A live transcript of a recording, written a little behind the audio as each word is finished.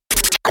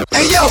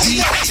Hey yo,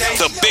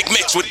 The Big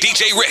Mix with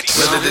DJ Ritz.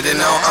 I'm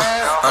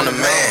the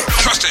man.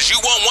 Trust us, you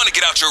won't want to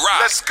get out your ride.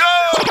 Let's go.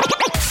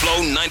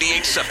 Flow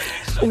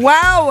 98.7.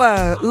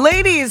 Wow,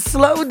 ladies,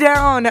 slow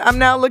down. I'm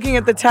now looking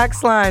at the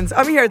text lines.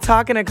 I'm here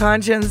talking to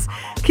Conscience,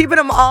 keeping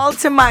them all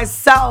to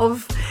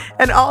myself.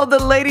 And all the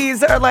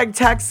ladies are like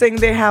texting.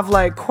 They have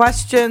like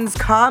questions,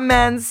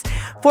 comments.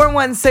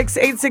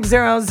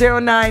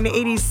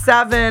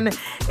 416-860-0987.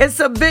 It's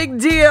a big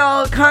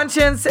deal.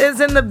 Conscience is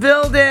in the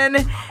building.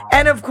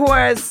 And of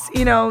course,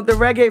 you know, the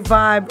reggae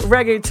vibe,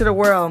 reggae to the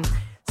world.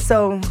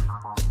 So,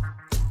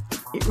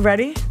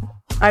 ready?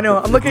 I know,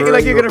 I'm looking at you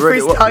like you're going to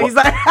freestyle. He's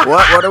like,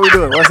 what are we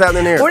doing? What's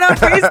happening here? We're not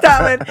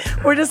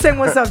freestyling. We're just saying,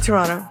 what's up,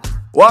 Toronto?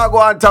 What go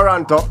on,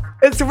 Toronto?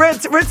 It's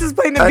Ritz. Ritz is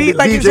playing the And beat the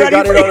like DJ he's ready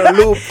got for it on a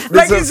you. loop.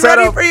 Like This he's is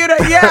ready setup. for you to,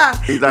 yeah.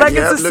 He's like,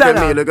 yeah, it's a look at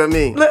setup. me, look at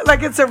me.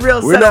 Like it's a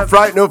real We're setup. not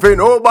frightened for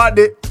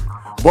nobody,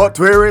 but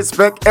we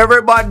respect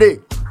everybody.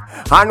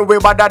 And we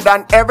better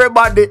than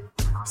everybody.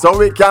 So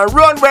we can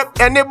run with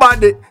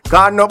anybody.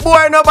 Cause no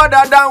boy no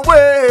better than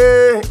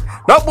we.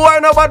 No boy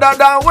no better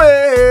than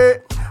we.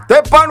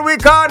 Step on we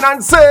can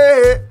and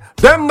say.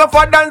 Them no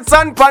for dance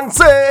and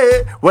fancy.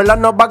 Well I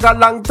no bag a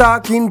long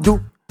talking. Do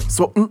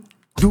something,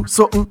 do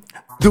something,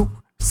 do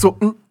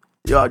something.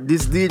 Yo,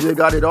 this DJ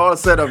got it all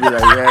set up here.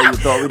 Yeah, you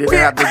thought we didn't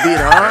have to beat,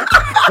 huh?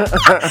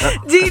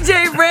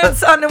 DJ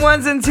Ritz on the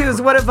ones and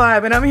twos. What a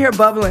vibe. And I'm here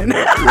bubbling.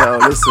 Yo,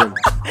 listen.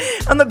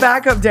 I'm the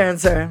backup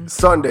dancer.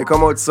 Sunday,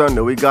 come out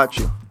Sunday. We got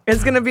you.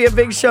 It's going to be a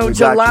big show. We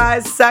got July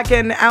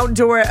 2nd,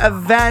 outdoor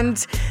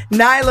event.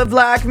 Nyla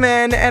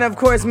Blackman and, of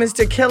course,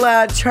 Mr.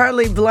 Killa,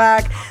 Charlie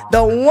Black,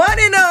 the one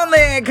and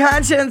only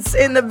Conscience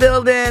in the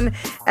building.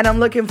 And I'm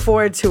looking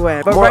forward to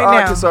it. But More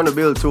right artists now, on the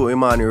bill too.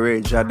 Imani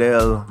Ray,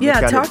 Jadel, Yeah,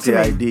 Mechanic talk to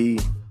me.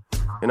 TID.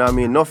 You know what I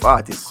mean? Enough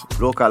artists,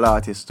 local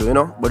artists too, you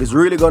know? But it's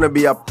really going to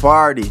be a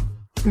party.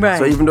 right,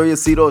 So even though you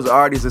see those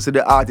artists, you see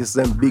the artists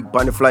and big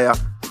on the flyer,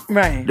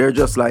 right. they're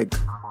just like,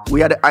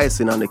 we are the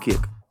icing on the cake.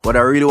 What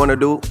I really want to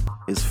do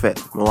is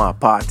fete. I want a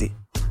party.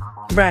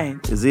 Right.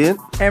 You see it?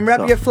 And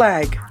rep So, your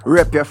flag.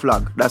 Rep your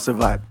flag. That's the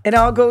vibe. It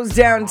all goes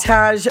down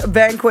Taj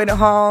Banquet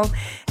Hall.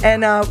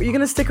 And you're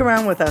going to stick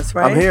around with us,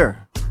 right? I'm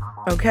here.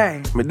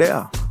 Okay. Me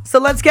there. So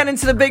let's get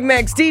into the big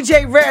mix.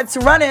 DJ Ritz,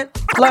 run it.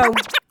 Flow.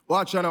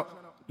 Watch out.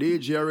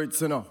 DJ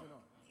Ritz, you know.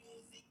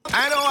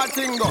 I know what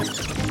thing go.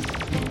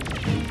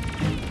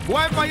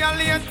 Why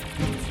violate?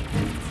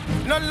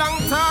 No long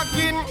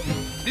talking.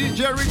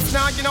 DJ Ritz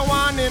not gonna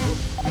warning.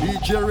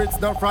 DJ Ritz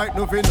not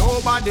frightened for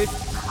nobody,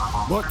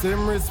 but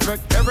him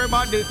respect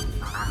everybody.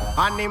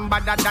 And him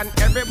better than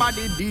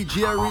everybody.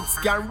 DJ Ritz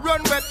can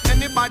run with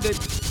anybody.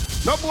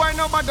 No boy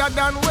no better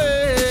than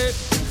we.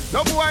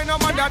 No boy no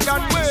better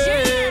than we.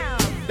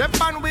 The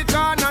fan we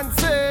can and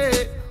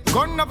say.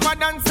 Gun up a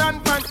dance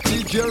and pan.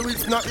 DJ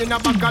Ritz not in a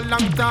back a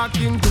long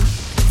talking. Do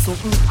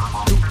something,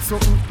 do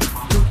something, do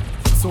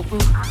something,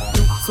 do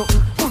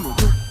something,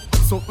 do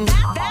something, do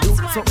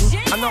something.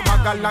 And a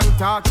bag a long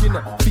talking.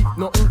 Beat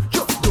nothing,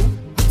 just do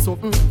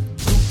something, do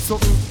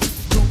something,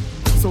 do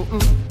something,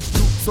 do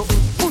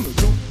something,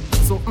 do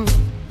something,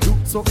 do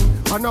something.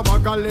 And a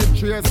bag a leg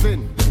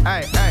tracing.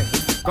 Hey, hey.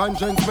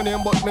 Conscience my name,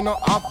 but me not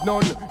have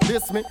none.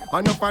 This me,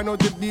 I no find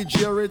out if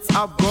DJ Ritz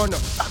have gone.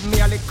 Me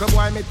a little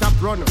boy, me tap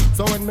run.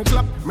 So when me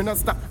clap, me no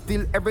stop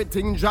till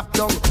everything drop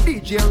down.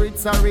 DJ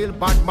Ritz a real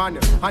bad man.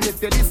 And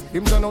if you this,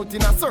 him done out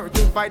in a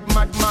certified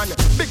madman.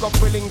 Big up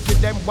willing to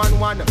them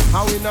 1-1.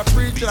 How we not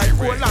preach like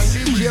hold on.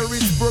 DJ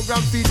Ritz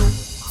program fi do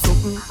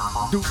something,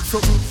 do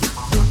something,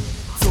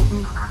 do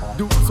something,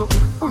 do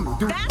something,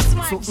 do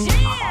something,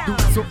 do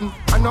something.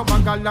 And no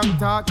bag a long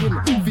talking,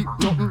 fit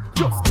nothing,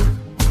 just do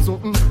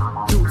something, do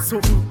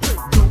something, do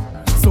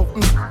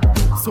something, do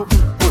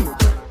something,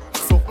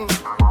 something,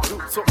 do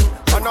something.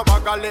 And no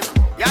bag a lip.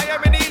 Yeah,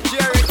 me DJ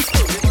Ritz.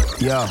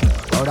 Yo,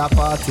 how that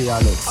party a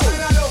look?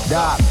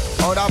 Dad,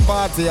 how that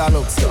party a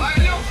look?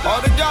 How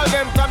the girl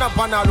them turn up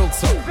and a look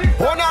so?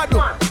 How na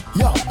do?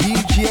 Yo,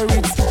 DJ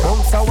Ritz,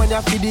 bounce when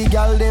you feel the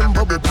girl them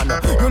bubble pan.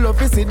 You love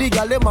to see the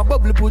girl them a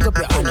bubble put up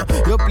your hand.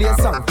 You play a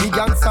song, the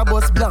gangsta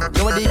bus blank.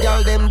 Now the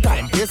girl them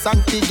time, play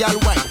song, the girl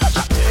white.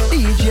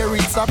 DJ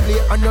Ritz a play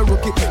on the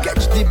rookie.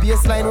 Catch the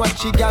bassline,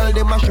 watch the girl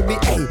them a should be.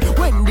 Hey,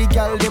 when the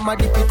girl them a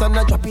dip it and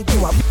a drop it to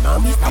a. Now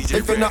me stop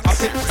if you not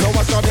happy, so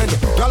what's your then?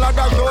 Girl a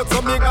dash out,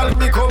 so me girl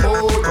me come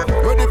out.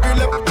 Ready for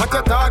left, what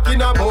you talking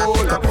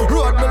about?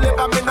 Road me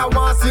left and me no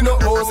want see no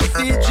house.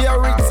 DJ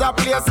Ritz a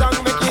play a song,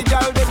 make the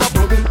girl them a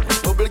bubble.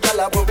 Bubble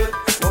gala bubble,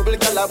 bubble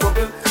gala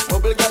bubble,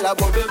 bubble gala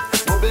bubble,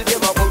 bubble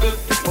dem a bubble,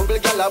 bubble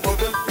gala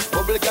bubble,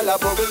 bubble gala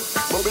bubble,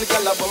 bubble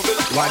gala bubble.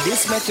 Why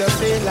this make you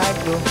feel like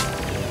though?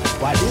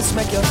 Why this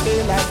make you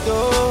feel like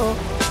though?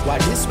 Why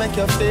this make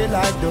you feel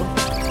like though?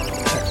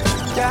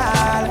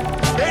 Girl,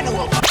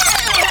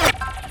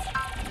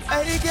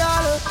 hey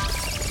girl,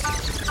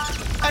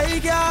 hey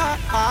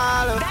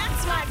girl.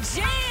 That's my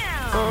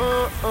jam.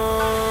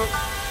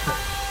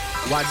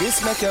 Why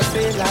this make you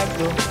feel like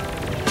though?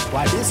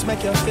 Why this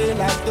make you feel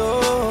like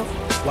though?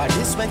 Why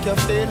this make you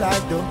feel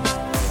like though?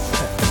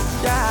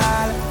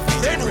 Girl,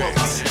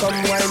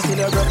 come wine till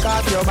you broke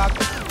off your back.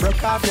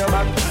 broke off your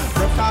back,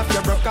 broke off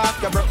your, broke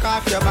off your, broke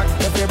off your back.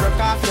 If you broke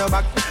off your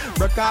back,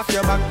 broke off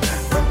your back,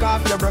 broke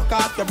off your, broke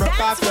off your, broke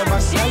off your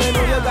back. Girl, you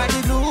know you got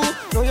the glue,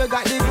 know you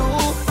got the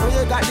glue, know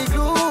you got the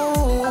glue.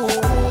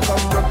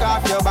 Come broke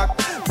off your back,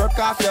 broke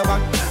off your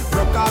back,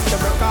 broke off your,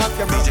 broke off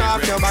your, broke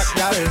off your back,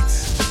 girl.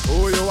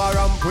 Who you are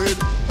ramp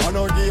with? On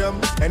a game,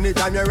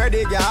 anytime you're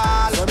ready,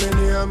 girl. Let me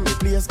name. The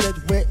place get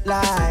wet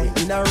like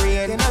in a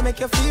rain. Then I make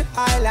you feel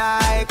high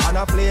like on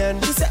a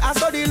plane. She say I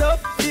saw the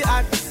love, the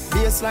art.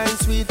 Baseline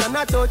sweet and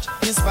I touch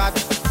the spot.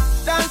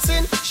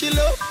 Dancing, she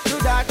love do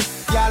that.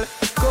 Girl,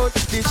 coach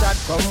the chat.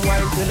 Come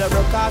wine till you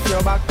broke off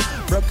your back.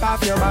 Broke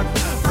off your back.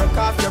 Broke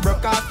off your,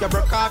 broke off your,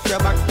 broke off your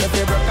back. If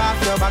you broke off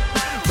your back,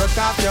 broke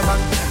off your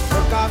back.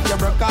 Broke off your,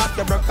 broke off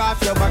your, broke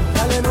off your back.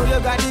 Girl, you know you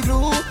got the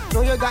glue.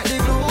 Know you got the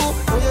glue.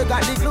 Know you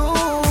got the glue.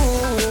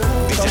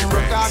 Come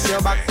broke off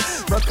your back,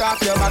 broke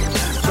off your back,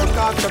 broke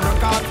off your,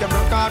 broke off your,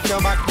 broke off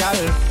your back,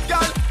 girl.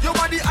 Girl, your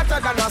body hotter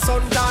than a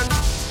suntan.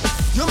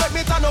 You make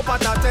me turn up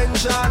at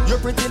attention. You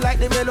pretty like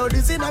the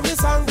melodies in a me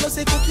song. Plus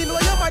the cooking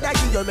where your mother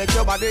give you make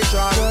your body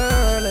strong.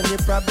 Girl, any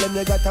problem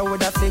you got, I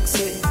woulda fix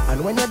it.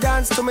 And when you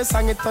dance to me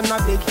song, it on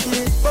a big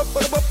hit. Bop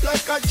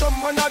like a drum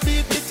on a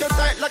beat, it you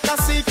tight like a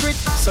secret.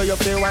 So you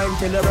feel wine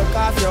till you broke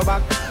off your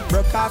back,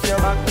 broke off your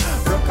back,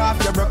 broke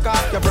off your, broke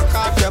off your, broke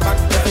off your back.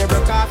 If you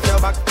broke off your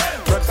back,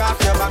 broke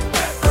off your back,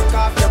 broke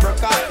off your,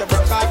 broke off your,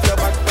 broke off your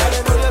back. Girl,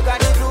 you know you got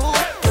the glue,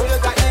 know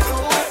you got the glue,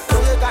 know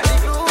you got the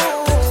glue.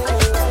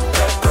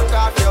 Broke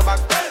off your back,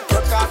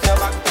 broke off your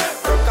back,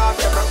 broke off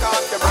your, broke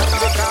off your, broke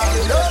off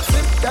your. Love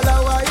it, gyal a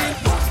wine,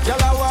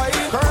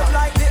 curve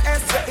like the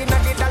S in a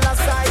the dollar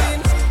sign.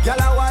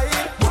 Gyal a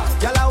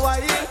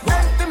wine,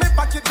 empty me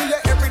pocket to you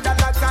every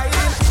dollar kind.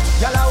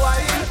 Gyal a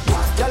wine,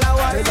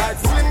 me like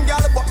slim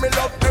gyal, but me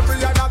love every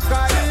other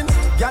kind.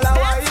 Gyal a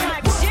wine,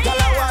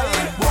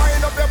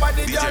 wind up your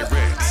body, gyal.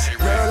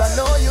 Girl, I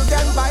know you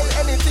can buy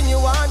anything you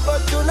want,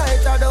 but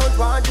tonight I don't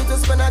want you to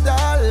spend $1.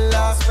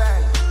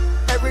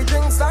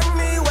 Everything's on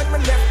me when me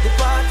left the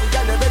party,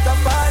 girl, you better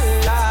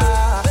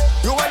follow.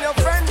 You and your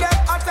friend get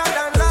hotter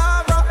than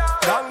lava.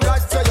 Thank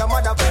God say your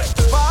mother,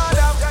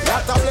 father.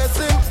 What a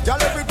blessing,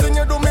 girl, everything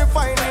you do me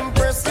find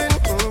impressing.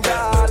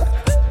 Girl,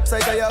 say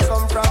where you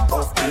come from,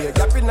 puff clear.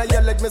 Gap inna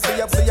your leg, me see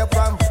you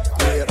from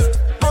clear.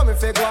 How me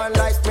fake one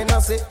like me no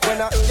see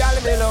when I girl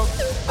me love.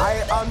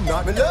 I am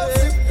not me love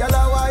you, girl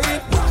a wine,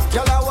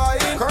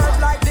 curve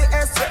like the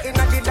S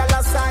inna the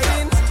dollar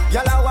sign.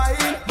 Girl a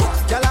wine.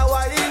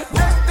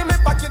 Let me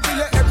pack it to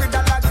you every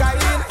dollar kind.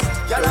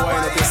 Girl a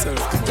wine, sing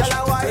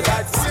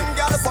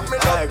girl, put me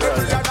love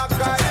every other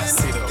kind.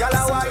 Girl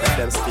a wine,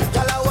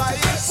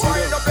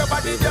 wind up your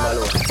body,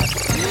 girl.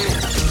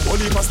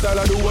 Holy style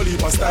I do, holy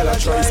style I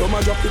try. Some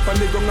a drop it on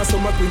the ground and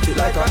some a print it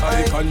like a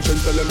icon.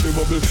 Tell them to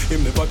bubble,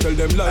 him never tell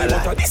them lie.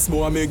 But at this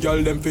more I make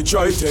girl them fi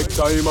try. Take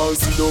time and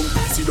sit down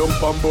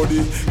pam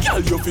body.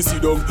 Girl you fi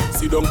sit down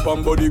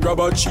pam body.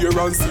 Grab a chair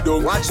and sit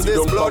down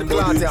pam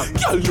body.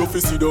 Girl you fi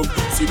sit down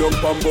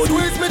pam body.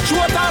 Squeeze me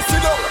throat and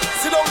sit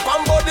down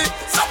pam body.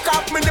 Suck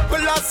up me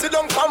nipple and sit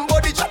down pam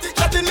body.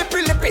 Chatty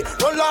lippy,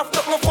 don't laugh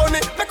nothing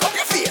funny. Make up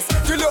your face,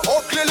 till you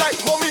ugly like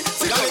mommy.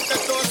 Girl if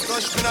you don't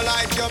crush me no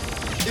like you.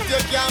 If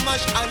you can't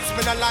mash hands,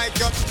 me no like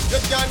you. You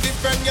can't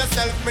defend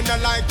yourself, me no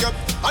like you.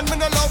 And me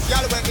no love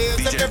y'all when ears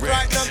and they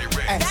frighten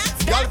them.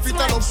 Y'all fit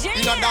on up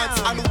in a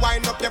dance and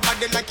wind up your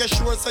body like a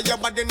sure so your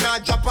body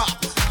not drop off.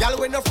 Y'all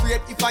when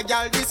afraid if I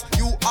y'all this,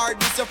 you are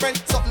this your friend.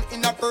 Something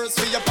in a purse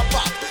for your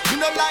papa.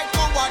 Me no like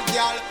no one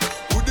y'all.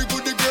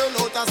 Goody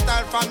girl out of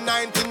style from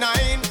 99.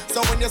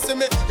 So when you see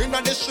me in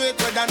the street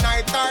whether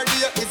night or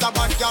day, it's a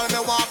bad girl me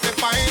want to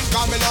find.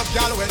 Cause me love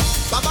y'all when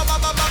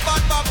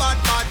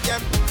bad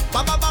them.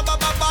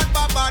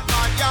 Bad,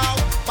 yow.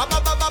 Bad,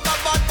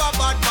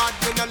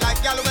 me no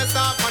like y'all when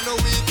soft and no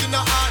weak in the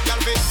heart,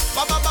 y'all be.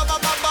 Bad,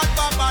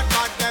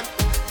 them.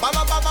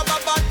 Bad,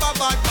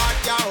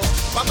 yow.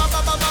 Bad,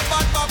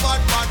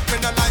 me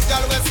no like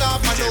y'all when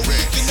soft and no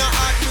weak in the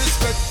heart,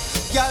 respect.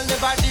 Y'all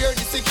never dare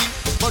this king,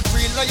 but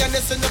real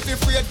lioness enough be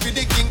afraid for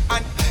the king.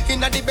 And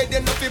inna the bed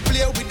enough be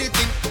play with the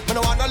thing. Me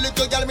no want a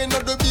little girl, me no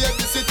do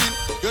babysitting.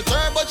 You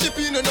turbo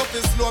chipping enough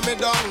to slow me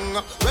down.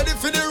 Ready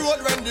for the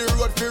road when the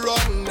road fi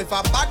run. If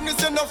a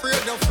badness you're not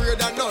afraid of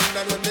none.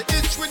 And when me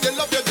itch with the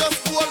love, you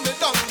just hold me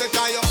down.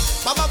 Because you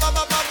bad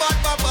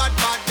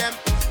them.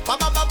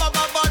 Bad,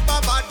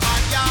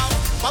 yow.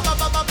 Bad,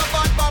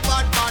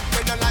 me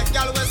no like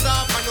y'all when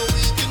soft and no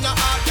weak in the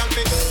heart, y'all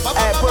be.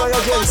 Hey, put on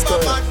your jeans, too.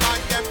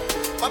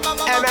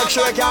 Hey, make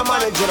sure you can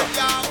manage, you know.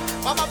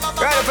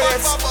 Ready for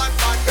this?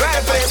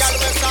 Ready?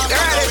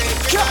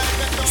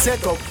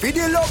 Set up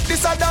video love,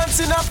 this a dance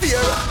in a fear.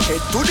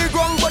 Head to the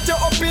ground but you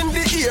up in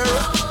the ear.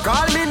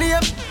 Call me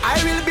name, I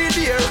will be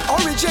there.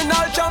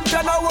 Original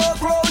champion I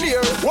work round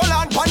here. Hold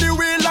on pon the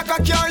wheel like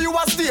a car you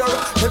a steer.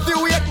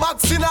 Heavyweight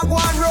boxing a go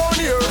on round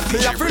here.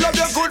 Me a feel of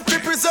your good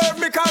to preserve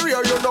me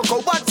career. You know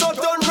go bad so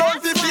done round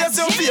to face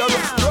your fear.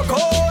 Rock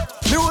out,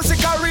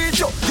 music a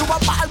reach you. You a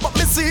ball but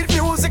me see it,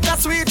 music a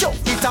sweet you.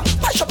 It a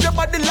mash up your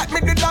body like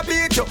me did a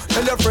beat you.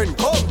 Tell your friend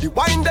come, the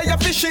wine there you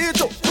fish it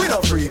you. We no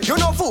free, you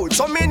no food,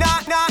 so me nah.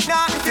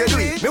 If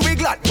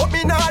glad, but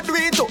me not do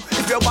it too.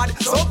 If you're bad,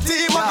 sub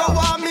team, I go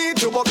want me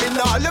to. But me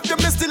not left you,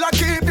 me still a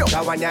keep you.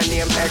 That one your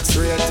name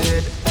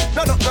X-rated.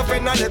 No,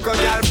 nothing a little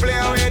girl play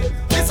with.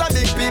 It's a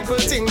big people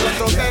thing, but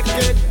to get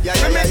kid. Yeah,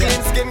 clean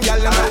skin, girl,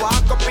 and I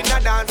walk up in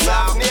a dance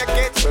half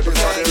naked.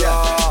 Version,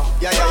 all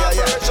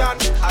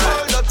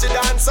dirty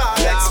dancer,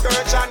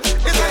 excursion.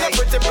 It's all a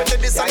pretty,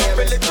 this and a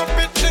little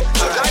bit.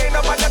 So line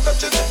up and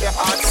touch it, your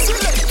heart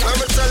silly. Let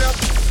me tell you,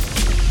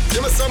 give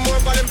me some more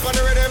volume for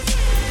the rhythm.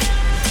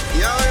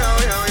 Yo,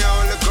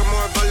 look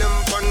more volume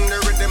for the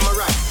rhythm,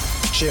 alright.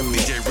 Chimney.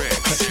 DJ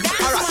Ritz.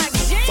 Alright.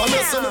 For me,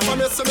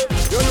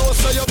 you know,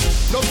 say up.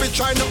 No be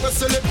try not to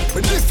sell it.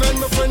 We defend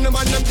my friend, them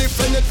and them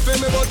defend it for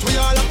me. But we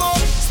all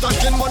about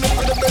stacking money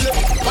for the belly.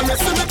 For me,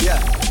 see me. Yeah.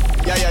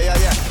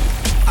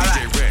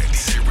 Alright. DJ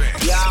Ritz.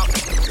 Yeah.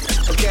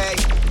 Okay.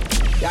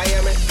 Yeah,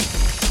 hear me?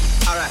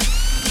 Alright.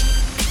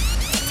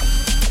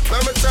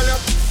 Let me tell you.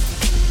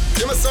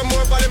 Give me some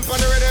more volume for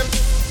the rhythm.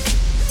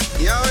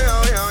 Yo,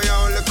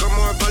 look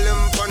more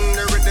volume for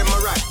the rhythm,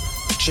 alright.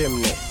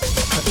 Chimney.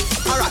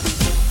 Alright.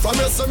 From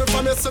you see me,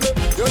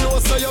 you know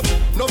say up.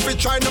 No fi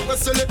try not to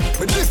sell it.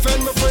 We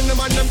defend my friend,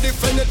 them and them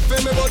defend it for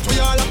me. But we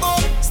all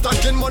about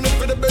stacking money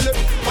for the belly.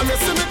 From you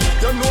see me,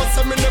 you know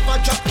say me never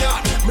drop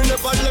yard. Me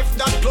never left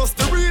that close.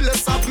 The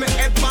realest of me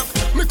head back.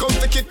 Me come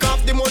to kick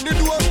off the money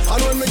door. And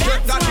when me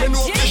get that, me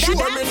know for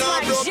sure me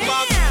not broke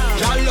back.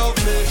 Y'all love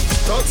me,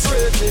 thugs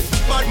rate me.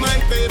 Bad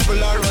mind people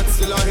are run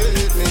still a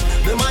hate me.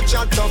 Them a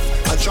chat tough,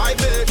 I try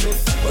bait me.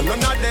 But none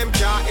of them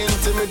can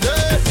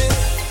intimidate me.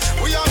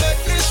 We are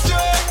make this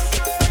straight.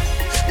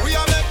 We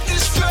are make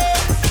this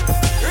straight.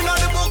 In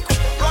the book,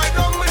 right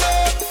down me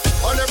there.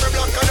 On every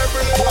block and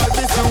every lane. What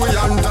this we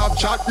on top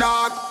chat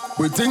dog.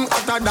 We think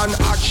hotter than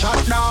hot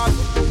shot dog.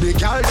 They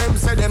call them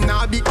say them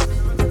nah be.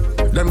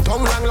 Them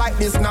tongue long like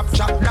this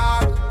Snapchat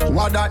dog.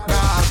 What that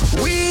dog?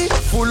 We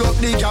full up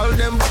the girl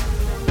them.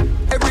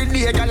 Every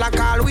day girl a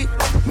call we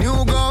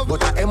new girl,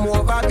 but I am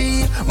over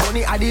B.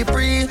 Money at the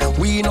pre,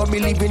 we not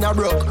believe in a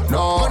broke.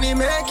 No money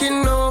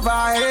making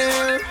over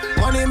here,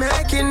 money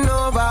making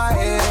over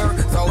here.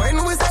 So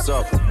when we step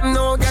up,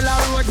 no girl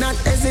a road not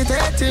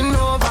hesitating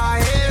over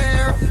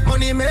here.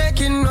 Money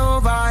making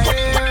over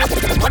here,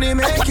 money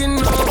making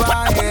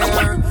over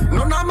here.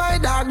 None of my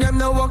dog them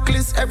no work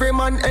list, every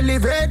man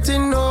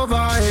elevating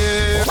over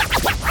here.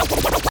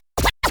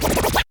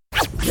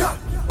 Yeah.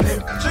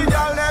 Watch you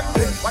y'all them,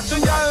 watch you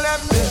y'all them,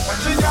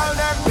 watch you y'all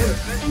them,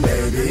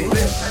 baby.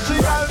 Watch you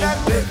y'all them,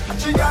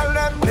 watch you y'all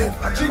them,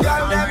 watch you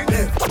y'all them,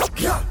 yeah.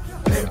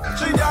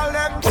 Watch you y'all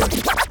them,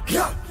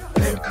 yeah. Watch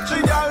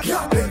you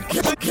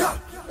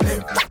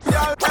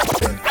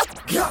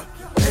y'all, yeah.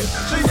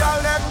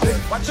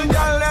 Watch you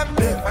y'all them,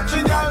 watch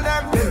you y'all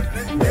them,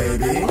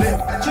 baby.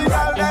 Watch you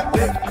y'all them,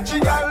 watch you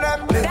y'all them,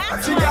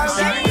 watch you y'all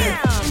them.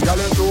 Y'all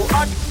is too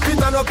hot,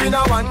 fit and up in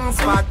a one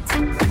spot.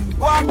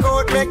 Walk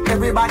out, make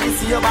everybody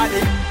see your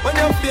body. When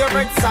your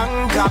favorite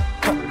song drop,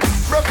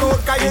 broke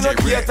out, cause you no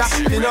cater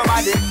to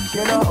nobody.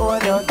 You know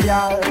own no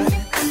girl, and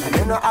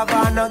you no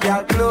have no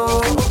girl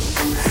clothes.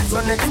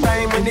 So next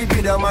time when the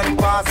video man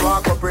pass,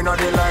 walk up in the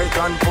light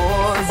and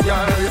pose.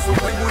 Girl, you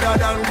super gooder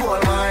than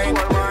gold mine.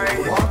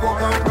 Walk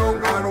up and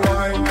down and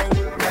wine.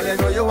 Girl, you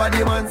know you are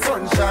the man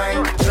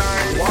sunshine.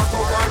 Walk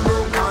up and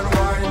down and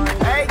wine.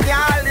 Hey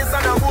girl, this is a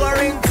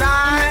boring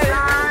time.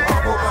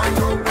 Walk up and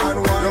down and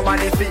wine.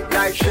 Nobody fit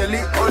like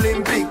Shelly,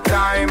 Olympic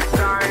time.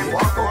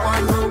 Walk up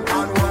and down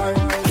and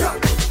wine.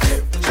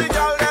 She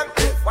tell them,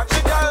 what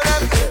she tell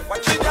them,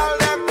 what she tell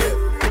them.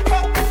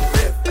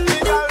 She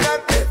tell them,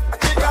 what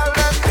she tell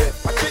them,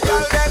 what she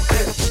tell them.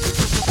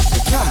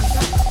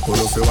 Pull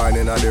up the wine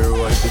in the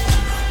road.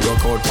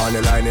 Rock out on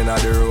the line in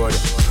the road.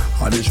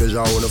 All the treasure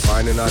I wanna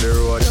find in the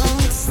road.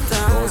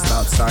 Don't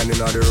stop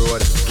signing on the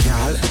road.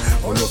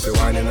 Pull up the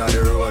wine in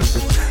the road.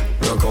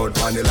 Rock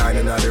out on the line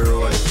in the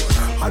road.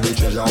 All the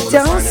treasure I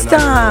wanna find in the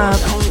road.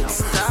 Don't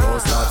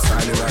stop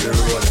signing on the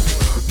road.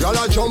 Y'all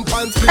jump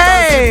and split.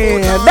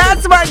 Hey,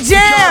 that's my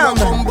jam.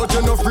 But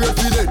you're not afraid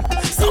to it.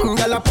 Some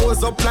y'all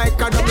pose up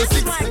like a double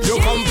six. You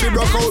come to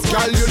rock out,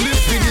 y'all, you live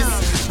for this.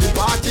 The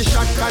party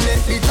shot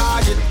connect the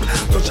target.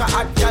 Touch a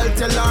hot girl,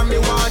 tell her me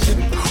want it.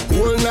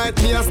 Whole night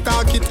me a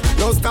stalk it.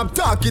 Now stop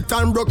talk it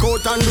and broke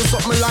out and do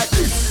something like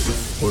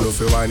this. Pull up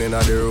the wine in the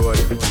road.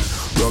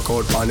 Rock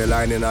out on the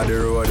line in the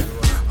road.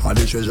 All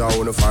the treasure I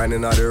wanna find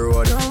in the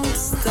road.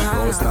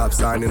 Don't stop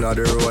signing on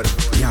the road.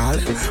 Y'all,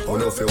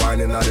 pull up the wine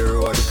in the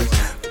road.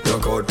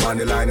 Rock out on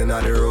the line in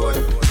the road.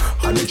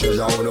 All the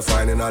treasure I wanna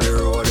find in the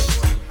road.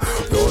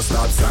 Don't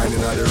stop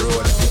signing on the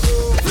road.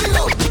 Fling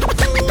out,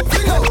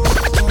 fling out,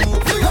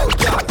 fling out,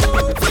 yeah.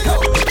 Fling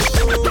out, fling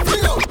out,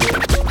 fling out, fling out,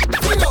 yeah.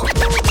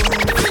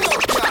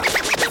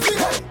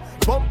 Fling out.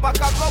 Bump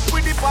back up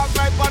with the park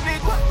right on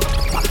it.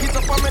 Back it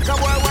up and make a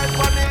boy wipe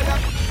on it.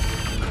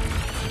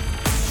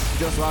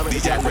 Just want me to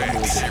DJ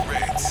Ritz.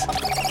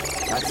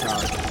 That's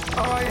hard.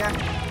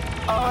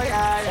 Oh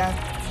yeah,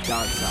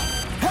 dance hard.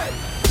 Hey,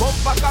 bump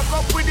back up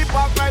with the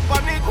park right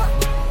on it.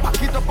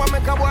 Back it up and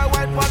make a boy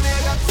wipe on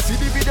it. See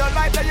the video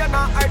like that, you're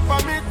not hide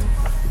from it.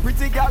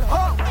 Pretty girl,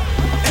 oh.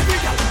 Every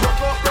girl, rock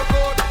out, rock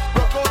out,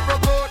 rock out, rock out.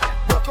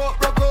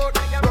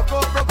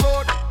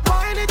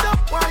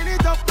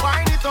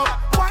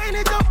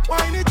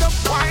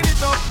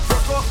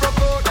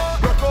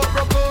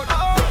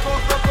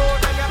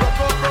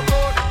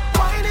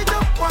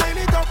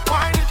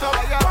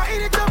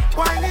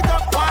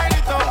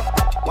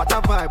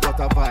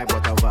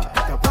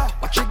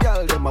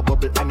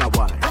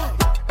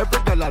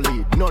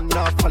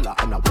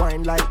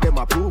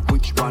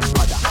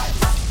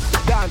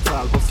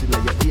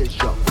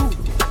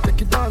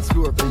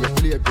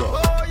 playground.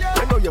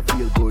 I know you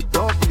feel good,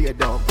 don't play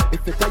down. If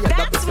you're tired,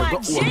 that's you go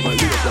home and lay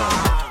down.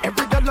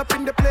 Every girl up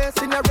in the place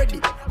in a ready.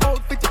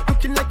 Outfit is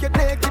looking like you're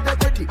naked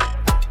already.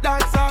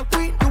 Dance all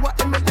queen, do what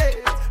emulate.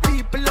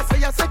 People say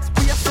you're sex,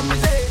 we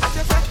assimilate.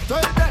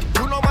 Tell them,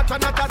 you know what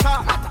not at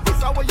all. This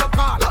is what you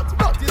call,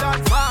 dirty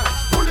dance hall.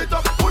 Pull it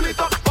up,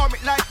 form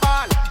it like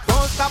ball.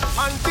 Don't stop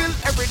until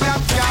every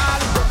damn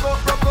girl.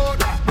 Rock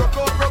out.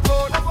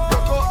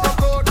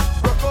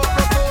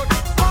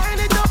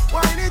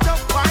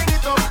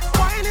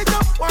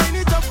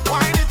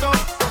 Wind it up.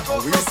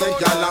 We say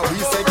gyal, we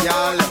say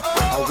gyal.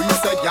 We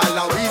say gyal,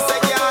 we say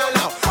gyal.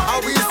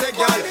 We say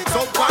gyal.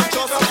 So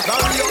conscious,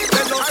 hurry up,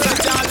 then don't say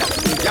gyal.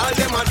 The gyal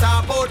dem a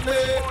talk about me.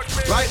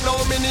 Right now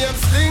me name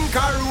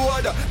Slinker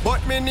Road,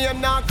 but me name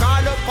not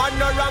call up on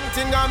no wrong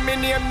thing, and me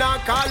name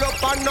not call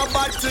up on no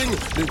bad thing.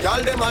 The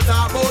gyal dem a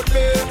talk about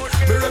me.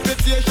 Me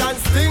reputation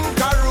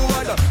Slinker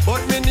Road,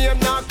 but me name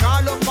not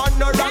call up on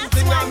no wrong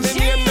thing, and me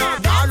name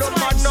not call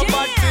up on no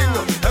bad thing.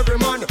 Every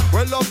man,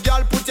 well love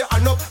gyal, put your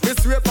hand up. Me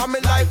swear for me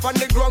life on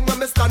the ground when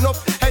me stand up.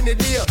 Any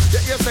day, you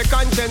hear say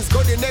conscience.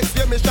 Go the next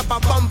year, me strap a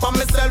bump on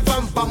myself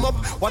and bum up.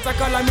 What a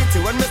calamity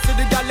when me see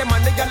the gyal dem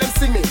and the gyal dem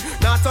sing me.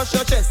 Now touch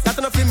your chest, that's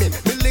enough for me.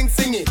 Me link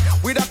sing it.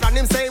 With a plan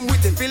him same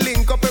with it. We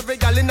link up every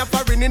gyal in a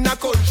foreign, in a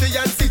country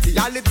and city.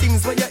 All the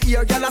things when you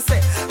hear gyal a say,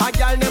 a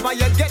gyal never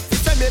you get to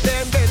say me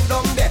them bend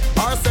down there.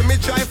 Or say me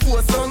try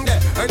force on there.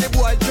 Any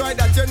boy try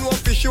that you know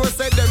for sure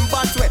say them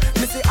bad way.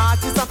 Me see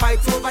artists a fight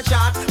over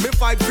chat. Me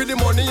fight for the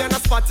money and a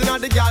spot in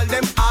the gyal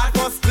them hard.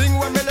 First thing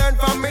when me learn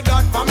from me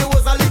dad, for me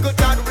was a little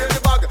tad wear the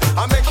bag.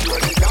 I make sure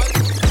the gyal.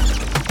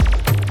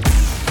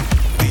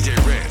 DJ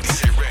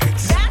Ritz.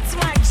 That's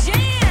my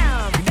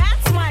jam.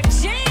 That's my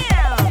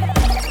jam.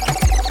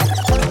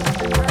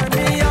 Turn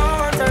me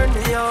on, turn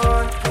me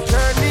on,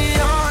 turn me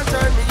on,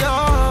 turn me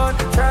on,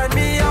 turn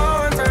me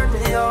on, turn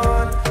me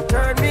on,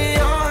 turn me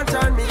on,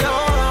 turn me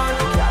on.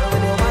 Girl,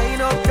 when you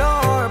wind up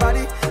your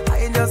body, I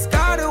just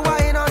gotta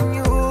whine on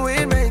you.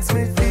 It makes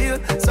me feel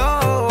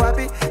so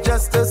happy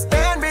just to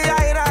stand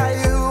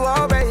behind you,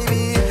 oh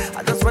baby.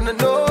 I just wanna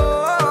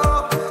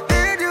know,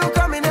 did you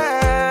come in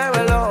here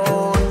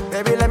alone?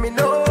 Baby, let me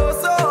know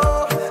so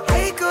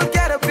I could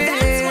get up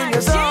in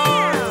your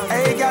zone.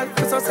 Hey girl,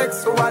 you're so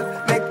sexual.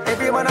 Make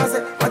everyone else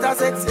say what a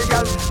sexy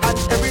girl. And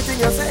everything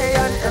you say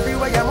and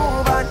everywhere you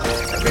move and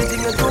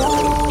everything you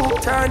do.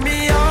 Turn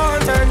me on,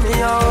 turn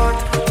me on,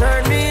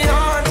 turn me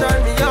on,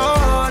 turn me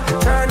on,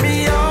 turn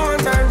me on,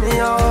 turn me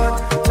on,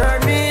 turn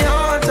me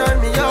on, turn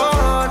me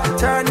on,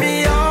 turn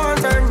me on,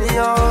 turn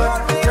me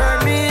on,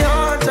 turn me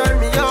on, turn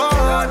me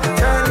on,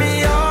 turn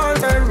me on,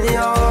 turn me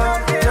on,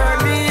 turn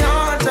me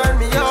on, turn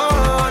me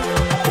on.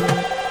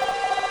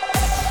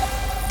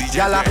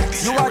 Yalla,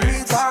 you are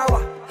the power.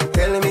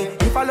 Tell me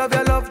if I love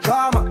your love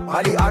drama.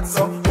 Body hot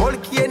so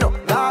volcano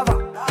lava.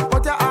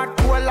 But your heart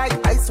cool like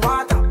ice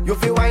water. You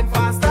feel wine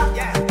faster.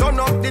 Turn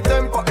up the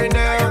tempo in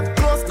there.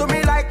 Close to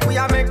me like we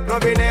are make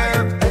love in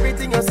there.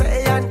 Everything you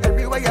say and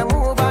everywhere you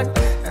move and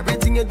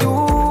everything you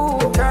do.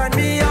 Turn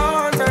me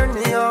on, turn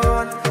me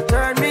on,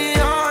 turn me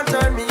on,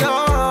 turn me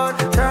on,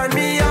 turn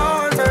me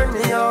on, turn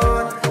me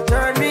on,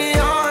 turn me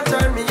on,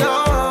 turn me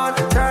on,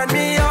 turn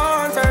me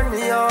on, turn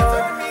me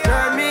on, turn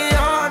me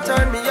on,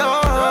 turn me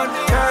on,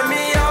 turn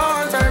me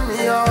on, turn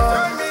me on,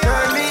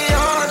 turn me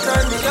on,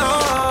 turn me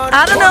on.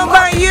 I don't know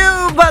about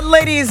you, but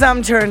ladies,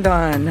 I'm turned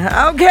on.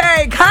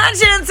 Okay,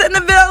 Conscience in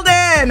the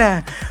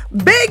building.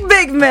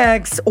 Big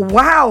mix.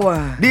 Wow.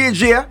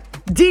 DJ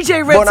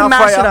Ritz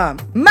mashed it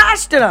up.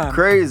 Mashed it up.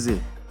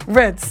 Crazy.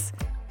 Ritz.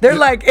 They're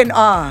like in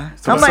awe.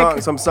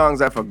 Some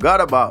songs I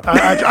forgot about.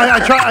 I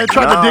tried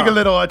to dig a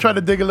little. I tried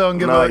to dig a little and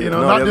give not just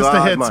the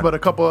hard, hits, man. but a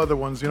couple other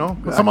ones.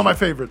 Some of my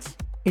favorites.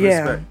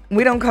 Yeah, Respect.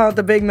 we don't call it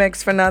the big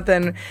mix for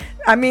nothing.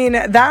 I mean,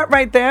 that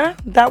right there,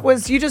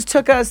 you just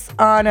took us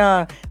on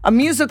a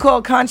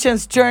musical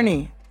conscience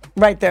journey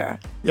right there.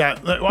 Yeah,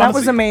 That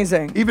was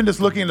amazing. Even just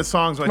looking at the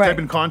songs, when I type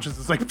in conscience,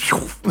 it's like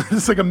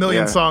it's like a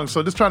million songs.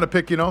 So just trying to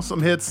pick,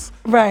 some hits,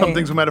 some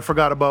things we might have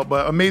forgot about.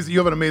 But amazing, you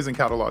have an amazing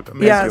catalog.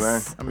 Amazing, Yes.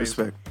 Man. Amazing.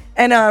 Respect.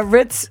 And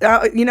Ritz,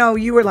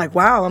 you were like,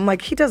 wow. I'm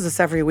like, he does this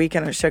every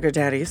weekend at Sugar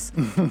Daddy's.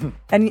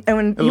 and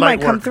when you might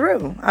come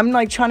through. I'm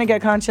like trying to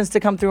get Conscience to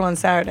come through on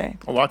Saturday.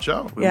 Oh, watch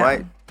out.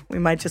 We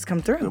might just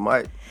come through. We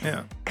might.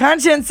 Yeah.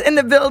 Conscience in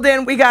the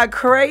building. We got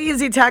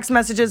crazy text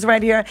messages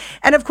right here.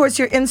 And of course,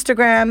 your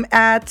Instagram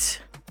at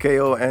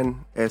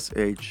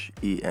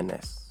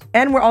KONSHENS.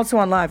 And we're also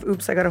on live.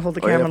 Oops, I got to hold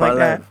the camera like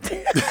that.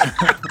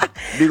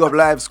 Big up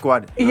live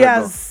squad.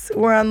 Yes,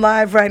 we're on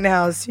live right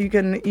now, so you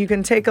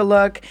can take a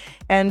look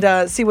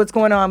and see what's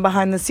going on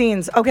behind the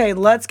scenes. Okay,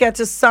 let's get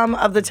to some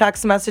of the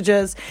text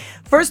messages.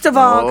 First of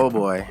all, oh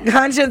boy,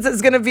 Conscience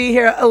is going to be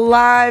here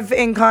live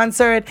in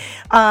concert,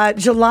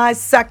 July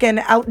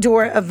 2nd,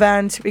 outdoor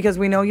event, because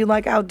we know you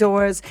like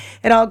outdoors.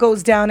 It all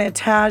goes down at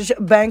Taj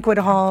Banquet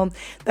Hall.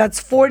 That's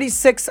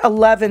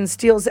 4611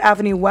 Steeles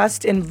Avenue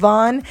West in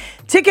Vaughan.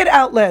 Ticket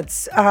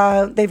outlets,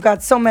 they've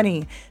got so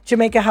many.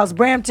 Jamaica House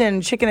Brampton,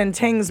 Chicken and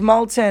Tings,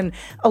 Malton,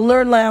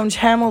 Allure Lounge,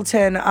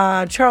 Hamilton,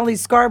 Charlie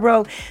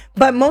Scarborough,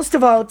 but most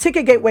of all,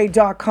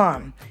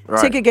 ticketgateway.com.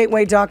 Right.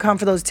 Ticketgateway.com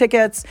for those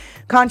tickets.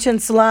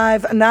 Conscience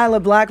Live,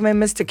 Nyla Blackman,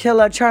 Mr.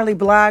 Killa, Charlie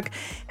Black,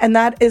 and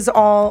that is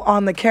all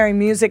on the Cary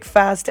Music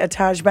Fest at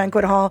Taj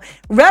Banquet Hall.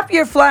 Rep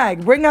your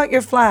flag. Bring out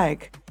your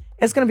flag.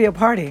 It's going to be a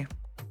party.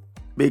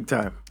 Big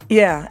time.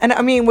 Yeah, and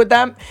I mean with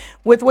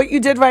what you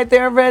did right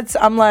there, Ritz,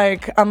 I'm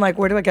like,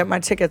 where do I get my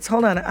tickets?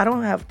 Hold on, I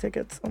don't have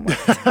tickets. Oh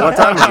what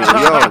time is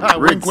it? Yo,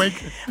 Ritz,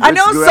 wink. I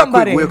know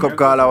somebody. Wake up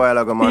call a while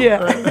ago, man.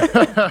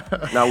 Yeah.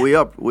 Now we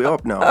up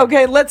now.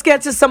 Okay, let's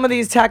get to some of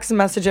these text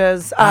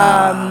messages.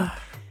 Are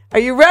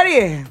you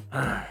ready?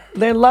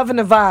 They're loving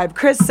the vibe.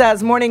 Chris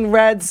says, morning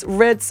Reds,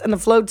 Ritz, and the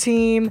Flow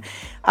team.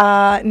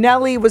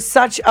 Nelly was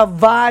such a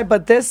vibe,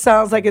 but this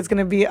sounds like it's going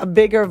to be a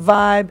bigger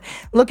vibe.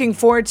 Looking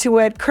forward to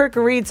it. Kirk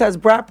Reed says,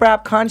 brap,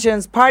 brap,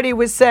 conscience. Party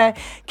with say,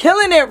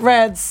 killing it,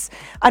 Reds.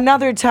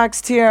 Another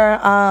text here.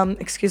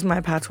 Excuse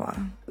my patois.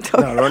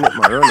 No, run it.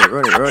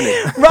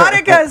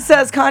 Ronica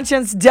says,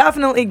 conscience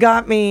definitely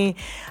got me.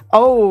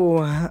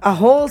 Oh, a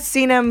whole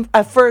seen him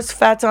at first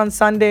fete on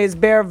Sundays,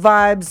 bear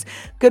vibes.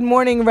 Good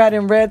morning, Red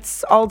and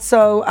Ritz.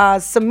 Also,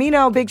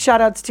 Samino, big shout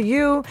outs to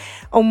you.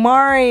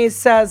 Omari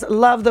says,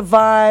 love the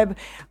vibe.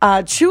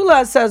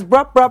 Chula says,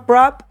 brup, brup,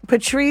 brup.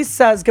 Patrice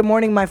says, good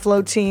morning, my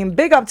Flow team.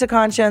 Big up to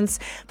Conscience.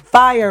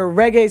 Fire,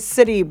 Reggae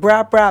City,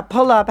 brap, brap,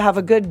 pull up, have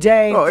a good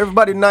day. Oh,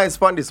 everybody nice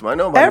fun this, man.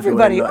 Nobody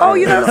everybody. Oh,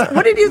 you know,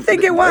 what did you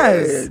think it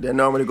was? They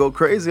normally go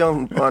crazy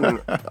on I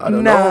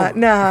don't know.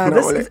 Nah.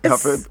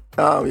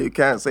 You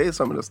can't say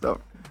some of the stuff.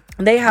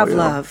 They have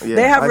love. Yeah,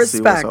 they have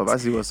respect. I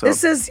see what's up.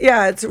 This is,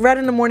 it's Red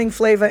in the Morning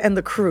Flava and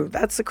the crew.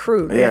 That's the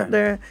crew.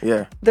 They're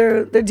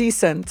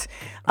decent.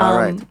 All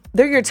right.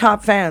 They're your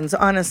top fans,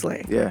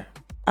 honestly. Yeah.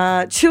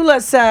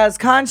 Chula says,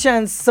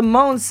 Conscience.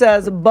 Simone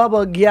says,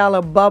 bubble,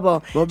 gala,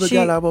 bubble. Bubble.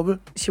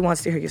 She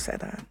wants to hear you say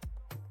that.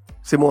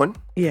 Simone?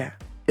 Yeah.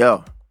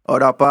 Yo, how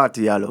that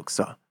party I look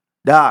so?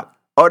 Dog,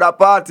 how that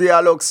party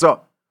I look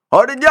so?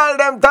 How the girl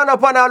them turn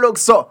up and I look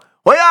so?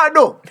 What you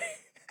do?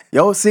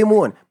 Yo,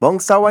 Simone,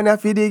 bounce a one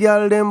for the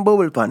girl them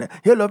bubble pan.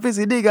 You love to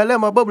see the girl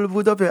them a bubble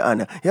foot up your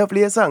hand. You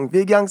play a song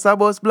for gangsta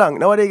boss blank.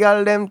 Now the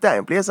girl them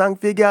time, play a song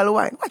for girl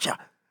wine. Watch ya.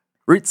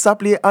 Ritz a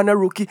play on a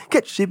rookie.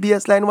 Catch the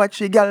baseline, watch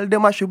the girl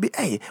them a should be.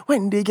 Hey,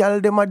 when the girl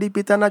them a dip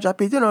it and a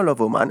drop it, you don't love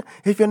her, man.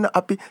 If you're not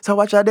happy, so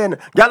watch her then.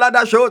 Girl a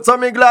dash out, so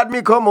me glad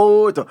me come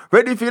out.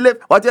 Ready for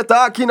left, what you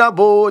talking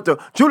about?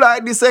 July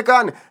the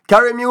 2nd,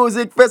 Cary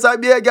Music Fest, I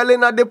be a girl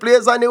in the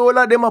place and the whole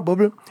of them a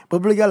bubble.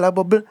 Bubble, girl a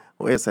bubble.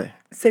 What you say?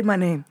 Say my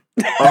name.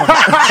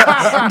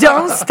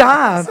 Don't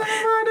stop.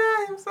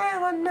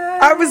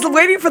 I was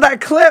waiting for that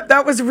clip.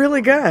 That was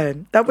really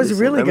good. That was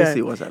really good. Let me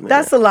see what's happening.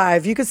 That's the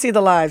live. You can see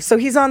the live. So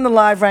he's on the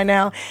live right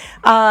now.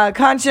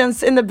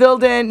 Conscience in the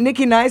building.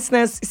 Nikki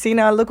Niceness. See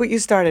now, look what you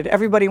started.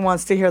 Everybody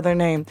wants to hear their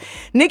name.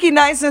 Nikki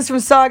Niceness from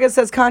Saga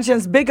says,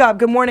 Conscience, big up.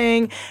 Good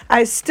morning.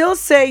 I still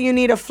say you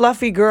need a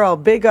fluffy girl.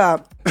 Big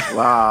up.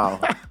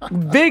 Wow.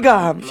 Big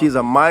up. She's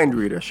a mind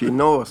reader. She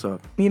knows what's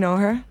up. You know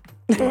her?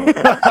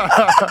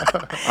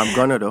 I'm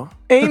gonna though.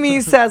 Amy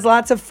says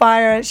lots of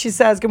fire. She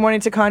says, good morning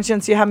to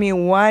Conscience. You have me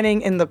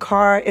whining in the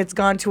car. It's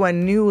gone to a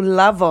new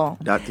level.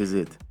 That is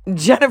it.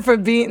 Jennifer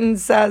Beaton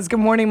says, good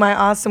morning, my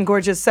awesome,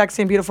 gorgeous,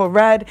 sexy, and beautiful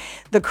Red.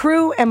 The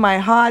crew and my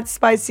hot,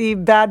 spicy,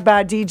 bad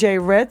DJ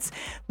Ritz.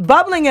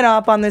 Bubbling it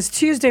up on this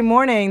Tuesday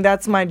morning.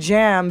 That's my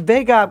jam.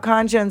 Big up,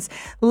 Conscience.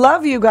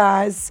 Love you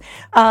guys.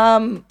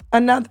 Another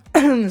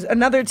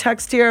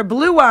text here.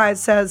 Blue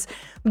Eyes says,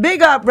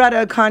 big up,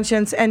 Retta,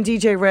 Conscience, and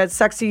DJ Red.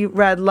 Sexy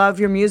Red, love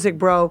your music,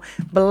 bro.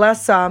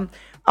 Bless up.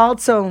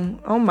 Also,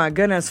 oh my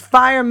goodness,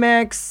 Fire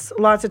Mix.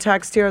 Lots of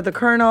text here. The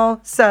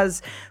Colonel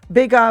says,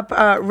 big up,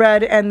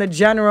 Red and the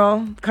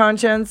General,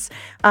 Conscience.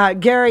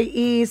 Gary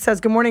E says,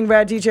 good morning,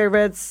 Red, DJ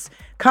Ritz.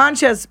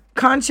 Conscience,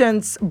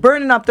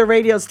 burning up the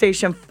radio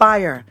station.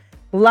 Fire.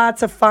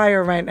 Lots of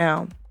fire right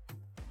now.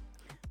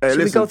 Hey, Should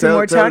listen, we go through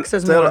more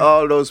texts? Tell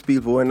all those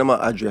people when I'm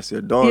address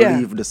you, don't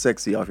leave the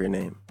sexy off your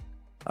name.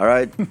 All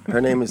right?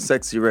 Her name is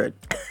Sexy Red.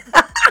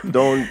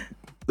 Don't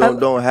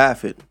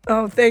half it.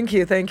 Oh, thank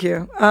you.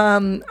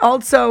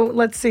 Also,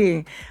 let's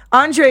see.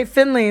 Andre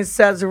Finley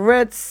says,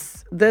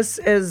 Ritz, this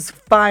is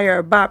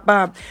fire. Bop,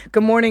 bop.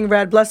 Good morning,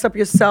 Red. Bless up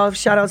yourself.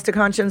 Shout outs to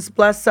Conscience.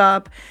 Bless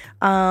up.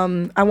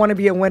 I want to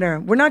be a winner.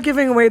 We're not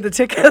giving away the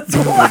tickets.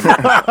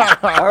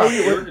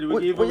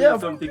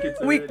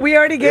 We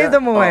already gave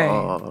them away.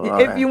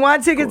 If you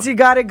want tickets, you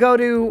got to go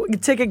to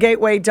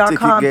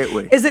ticketgateway.com.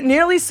 Is it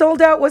nearly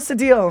sold out? What's the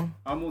deal?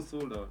 Almost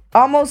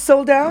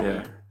sold out?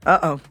 Yeah.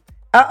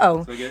 Uh-oh.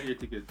 So get your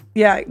tickets.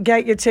 Yeah,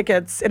 get your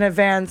tickets in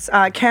advance.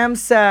 Cam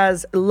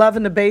says, love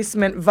in the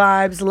basement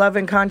vibes, love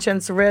and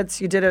Conscience Ritz.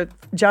 You did it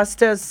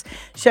justice.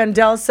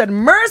 Chandel said,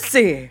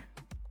 mercy.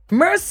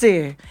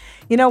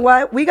 You know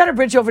what? We got to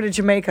bridge over to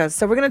Jamaica.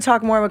 So we're going to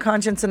talk more about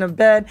Conscience in a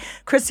bit.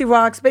 Chrissy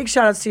Rocks, big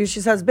shout outs to you.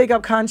 She says, big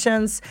up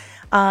Conscience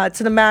to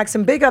the max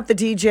and big up the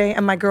DJ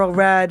and my girl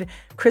Red.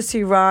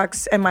 Chrissy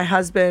Rocks and my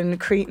husband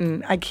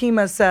Cretan.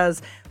 Ikema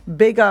says,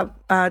 big up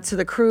to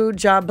the crew.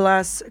 Job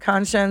bless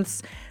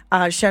Conscience.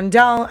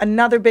 Shandell,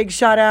 another big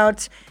shout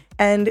out.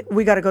 And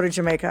we got to go to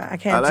Jamaica. I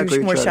can't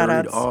do more shout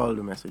outs. All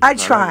the messages. I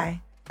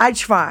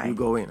try. You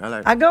go in.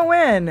 I go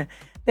in.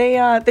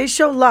 They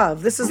show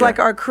love. This is like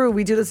our crew.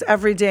 We do this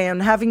every day.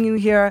 And having you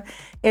here,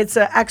 it's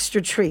an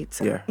extra treat.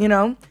 Yeah. You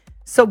know?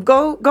 So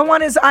go on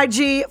his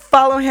IG,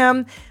 follow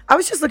him. I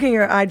was just looking at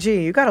your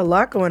IG. You got a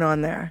lot going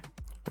on there.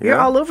 You're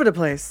all over the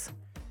place.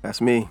 That's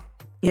me.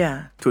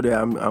 Yeah. Today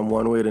I'm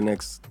one way, the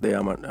next day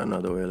I'm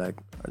another way. Like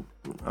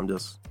I'm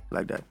just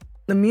like that.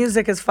 The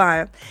music is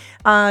fire.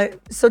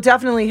 So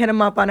definitely hit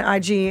him up on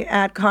IG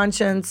at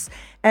Conscience.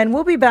 And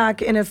we'll be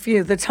back in a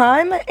few. The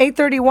time,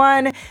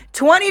 8:31,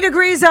 20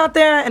 degrees out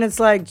there. And it's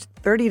like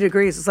 30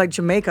 degrees. It's like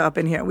Jamaica up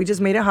in here. We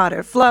just made it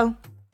hotter. Flo.